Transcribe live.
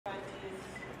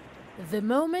The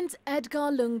moment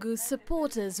Edgar Lungu's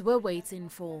supporters were waiting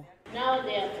for. Now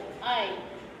therefore, I,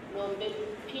 Nombe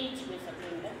Peach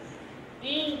Mesapinda,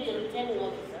 being the returning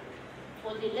officer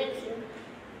for the election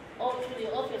to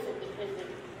the office of the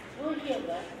President, do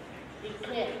hereby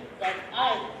declare that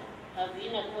I have,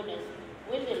 in accordance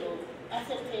with the law,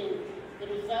 ascertained the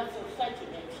results of such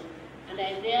election, and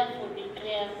I therefore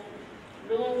declare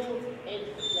Lungu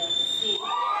Edgar C.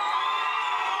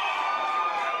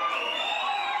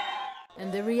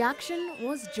 And the reaction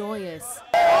was joyous.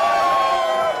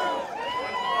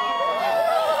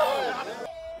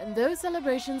 And those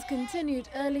celebrations continued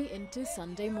early into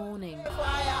Sunday morning.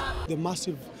 The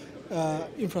massive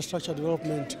infrastructure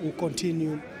development will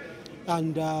continue,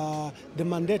 and the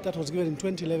mandate that was given in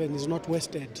 2011 is not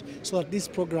wasted, so that these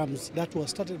programs that were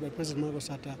started by President Michael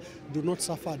Sata do not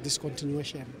suffer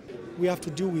discontinuation. We have to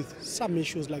deal with some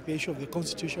issues like the issue of the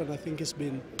Constitution. I think it's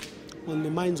been on the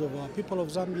minds of our people of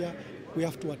Zambia. We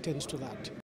have to attend to that.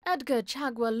 Edgar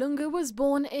Chagwa Lungu was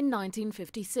born in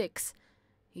 1956.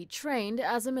 He trained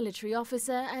as a military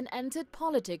officer and entered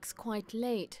politics quite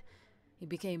late. He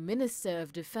became Minister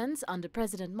of Defense under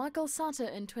President Michael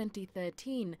Sata in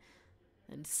 2013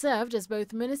 and served as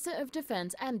both Minister of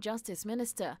Defense and Justice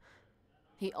Minister.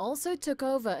 He also took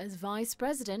over as Vice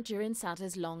President during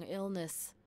Sata's long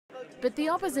illness. But the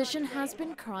opposition has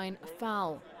been crying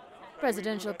foul.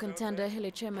 Presidential contender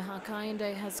Hichilema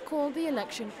Hakainde has called the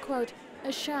election, quote,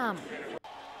 a sham.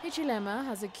 Hichilema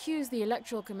has accused the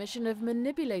Electoral Commission of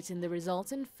manipulating the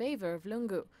results in favor of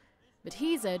Lungu, but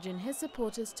he's urging his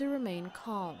supporters to remain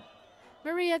calm.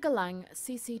 Maria Galang,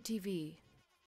 CCTV.